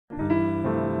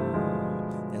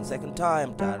Then second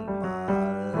time, done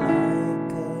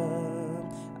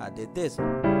I did this.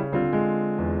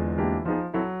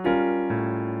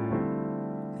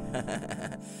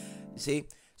 You see?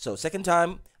 So second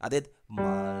time I did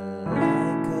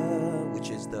Malaika, which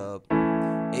is the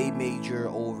A major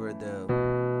over the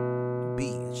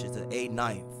B, which is the A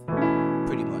ninth,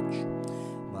 pretty much.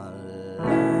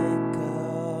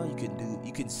 Malaika. You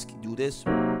can do this.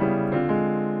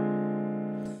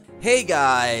 Hey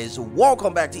guys,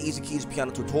 welcome back to Easy Keys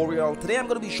Piano Tutorial. Today I'm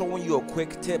going to be showing you a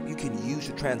quick tip you can use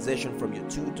to transition from your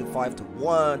 2 to 5 to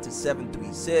 1 to 7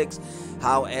 3 6,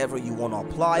 however you want to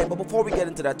apply it. But before we get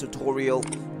into that tutorial,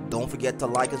 don't forget to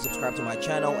like and subscribe to my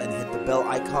channel and hit the bell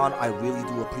icon. I really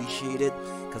do appreciate it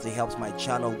because it helps my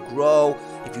channel grow.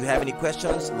 If you have any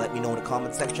questions, let me know in the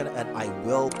comment section and I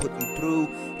will put you through.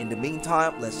 In the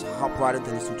meantime, let's hop right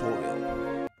into this tutorial.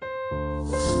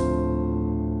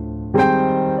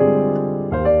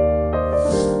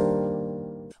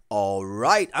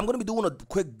 Alright, I'm going to be doing a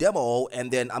quick demo and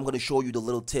then I'm going to show you the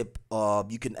little tip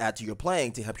you can add to your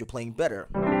playing to help your playing better.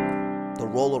 The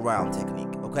roll around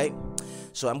technique, okay?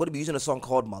 So I'm going to be using a song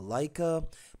called Malaika.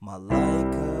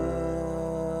 Malaika.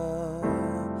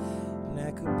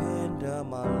 Nakupenda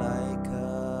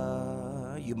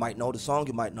Malaika. You might know the song,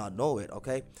 you might not know it,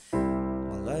 okay?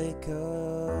 Malaika.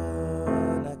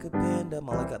 Nakupenda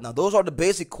Malaika. Now those are the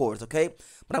basic chords, okay?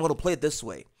 But I'm going to play it this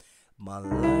way.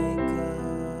 Malaika.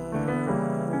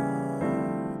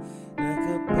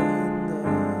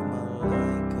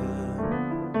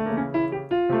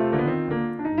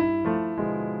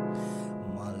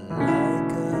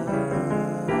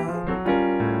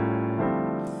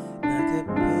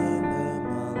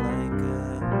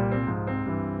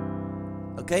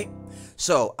 Okay,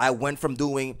 so I went from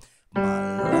doing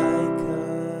Malaika,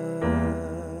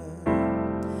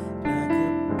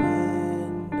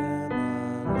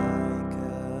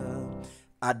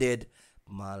 I did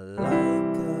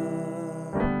Malaika,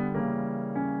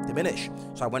 diminish.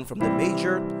 So I went from the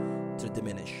major to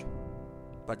diminish.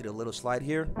 But I did a little slide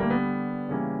here.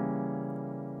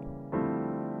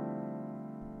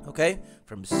 Okay,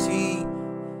 from C,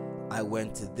 I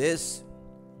went to this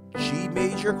G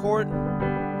major chord.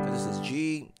 This is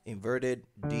G, inverted,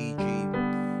 D, G,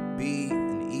 B,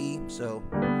 and E. So,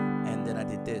 and then I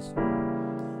did this.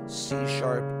 C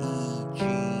sharp, E, G,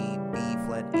 B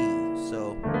flat, E.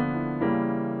 So,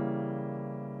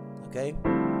 okay.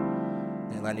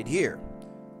 And I landed here.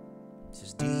 This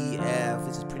is D, F.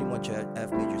 This is pretty much a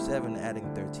F major 7,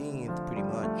 adding 13th, pretty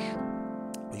much.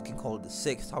 Or you can call it the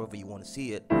 6th, however you want to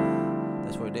see it.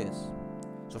 That's where it is.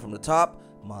 So from the top,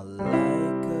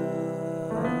 Malaika.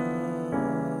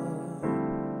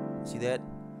 See that?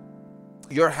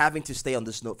 You're having to stay on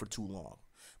this note for too long.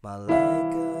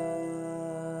 Malaika.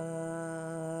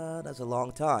 That's a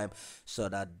long time. So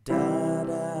da da da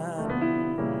da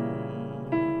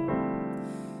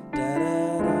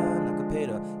da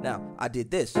da. Now I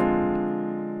did this. It's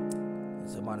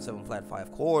a minor 7 flat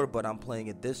 5 chord, but I'm playing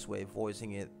it this way,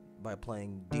 voicing it by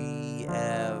playing D,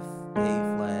 F,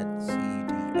 A flat, C,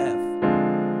 D, F.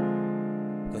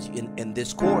 Because in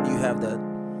this chord you have the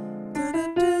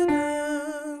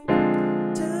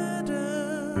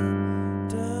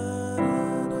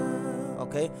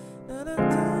okay. You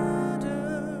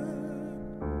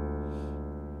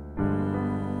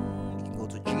can go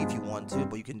to G if you want to,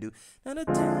 but you can do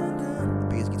the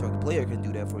bass guitar player can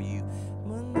do that for you.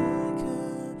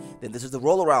 Then this is the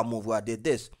roll around move where I did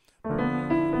this.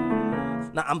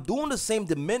 Now I'm doing the same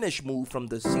diminish move from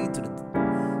the C to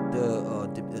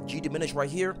the G diminish right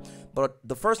here, but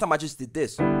the first time I just did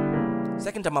this.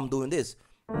 Second time I'm doing this.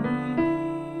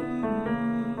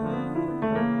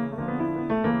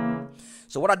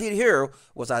 So what I did here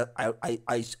was I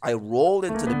rolled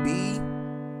into the B,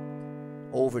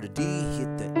 over the D,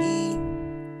 hit the E,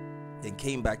 then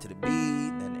came back to the B,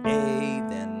 then A,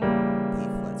 then B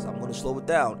flat. So I'm going to slow it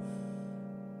down.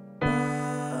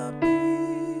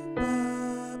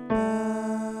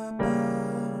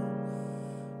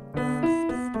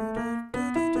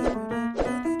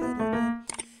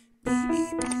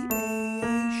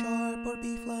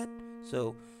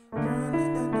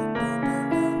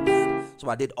 So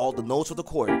I did all the notes of the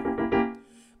chord.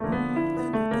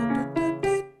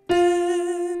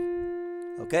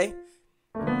 Okay?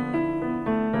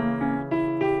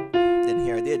 Then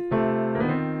here I did.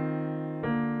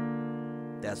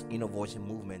 That's, voicing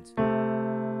movements.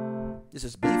 This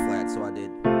is B flat, so I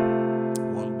did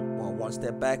one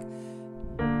step back,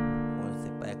 one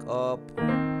step back up,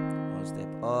 one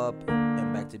step up,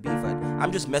 and back to B flat.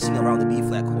 I'm just messing around the B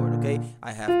flat chord, okay?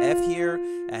 I have F here,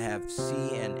 I have C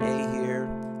and A here,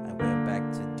 I went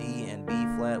back to D,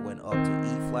 flat, went up to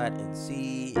E flat and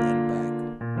C and back.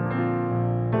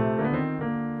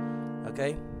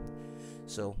 Okay,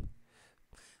 so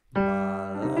then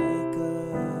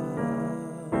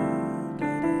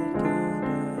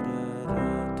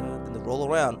the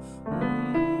roll around.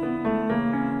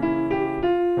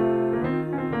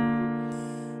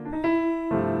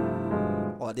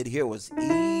 All I did here was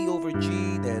E over G,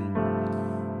 then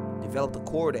develop the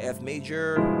chord, the F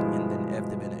major, and then F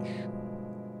diminish.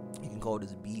 You can call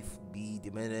this B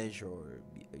diminish, or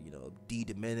D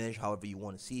diminish, however you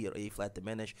want to see it, or A flat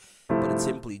diminish, but it's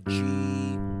simply G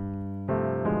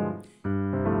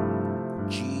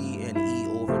and E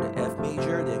over the F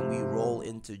major. Then we roll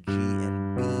into G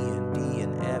and B and D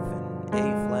and F and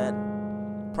A flat,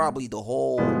 probably the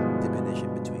whole diminish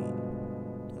in between.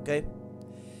 Okay,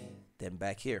 then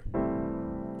back here.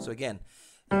 So again,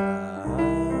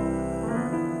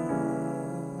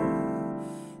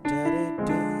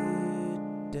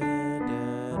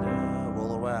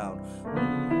 roll around.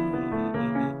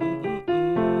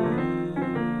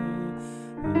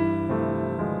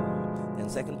 Then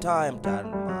second time,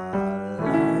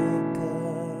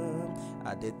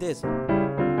 I did this.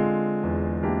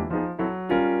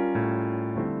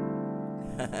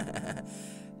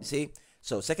 You see?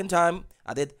 So second time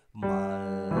I did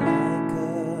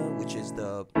Malika, which is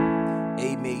the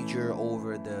A major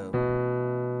over the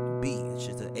B, which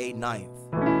is the A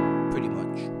ninth, pretty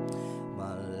much.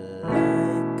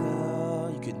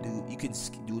 Malika. You can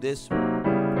do this.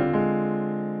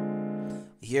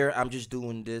 Here I'm just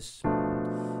doing this,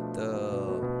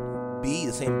 the B,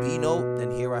 the same B note.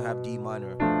 Then here I have D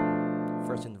minor,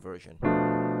 first inversion.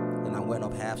 Then I went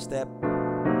up half step,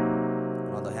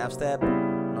 another half step,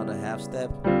 another half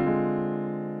step.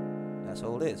 That's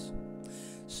all it is.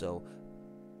 So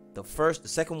the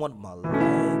second one, Malika.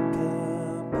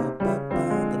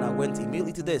 Then I went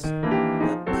immediately to this.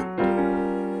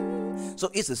 So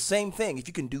it's the same thing. If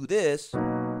you can do this,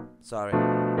 sorry,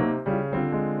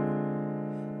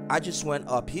 I just went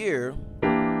up here,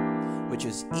 which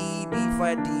is E, B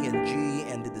flat, D, and G,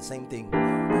 and did the same thing.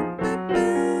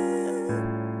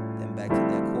 Then back to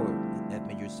that chord, F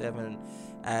major 7,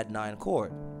 add 9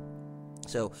 chord.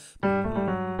 So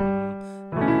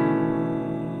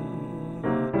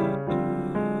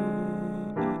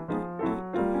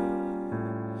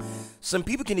some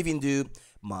people can even do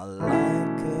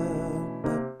Malika.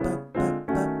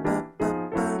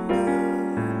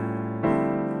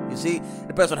 You see, it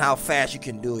depends on how fast you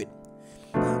can do it.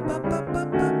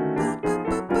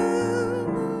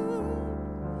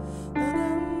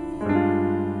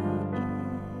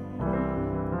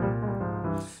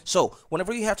 So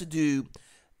whenever you have to do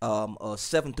a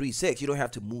 7-3-6, you don't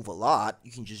have to move a lot.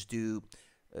 You can just do,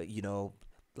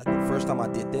 like the first time I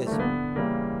did this.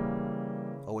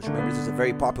 Always remember, this is a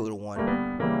very popular one.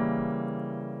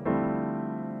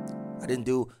 I didn't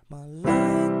do Malika.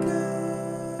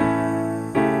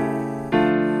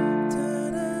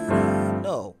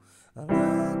 No.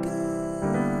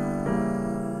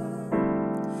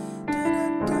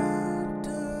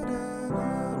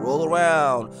 Roll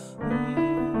around.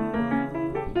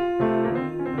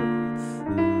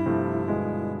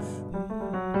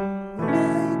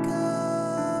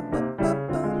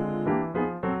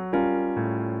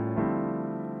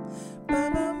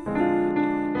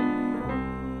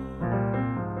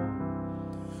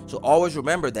 So always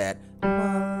remember that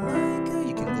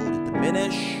you can go to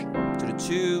diminish, to the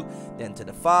 2, then to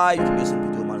the 5. You can just simply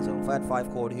do a minor 7 flat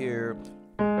 5 chord here.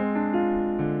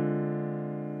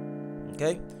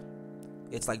 Okay?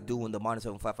 It's like doing the minor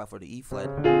 7 flat 5 for the E flat.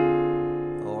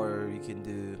 Or you can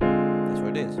do, that's where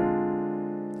it is.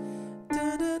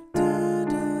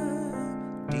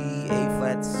 D, A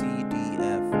flat, C, D,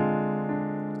 F.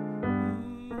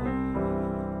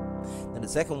 Then the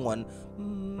second one.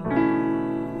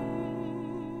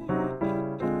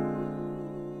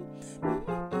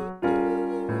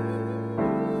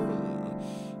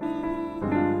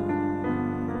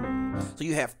 So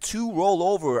you have 2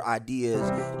 rollover ideas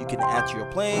you can add to your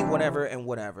playing, whatever and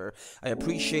whatever. I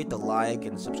appreciate the like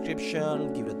and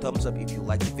subscription. Give it a thumbs up if you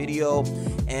like the video,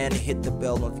 and hit the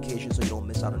bell notification so you don't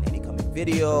miss out on any coming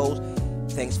videos.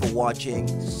 Thanks for watching.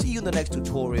 See you in the next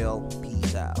tutorial.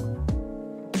 Peace out.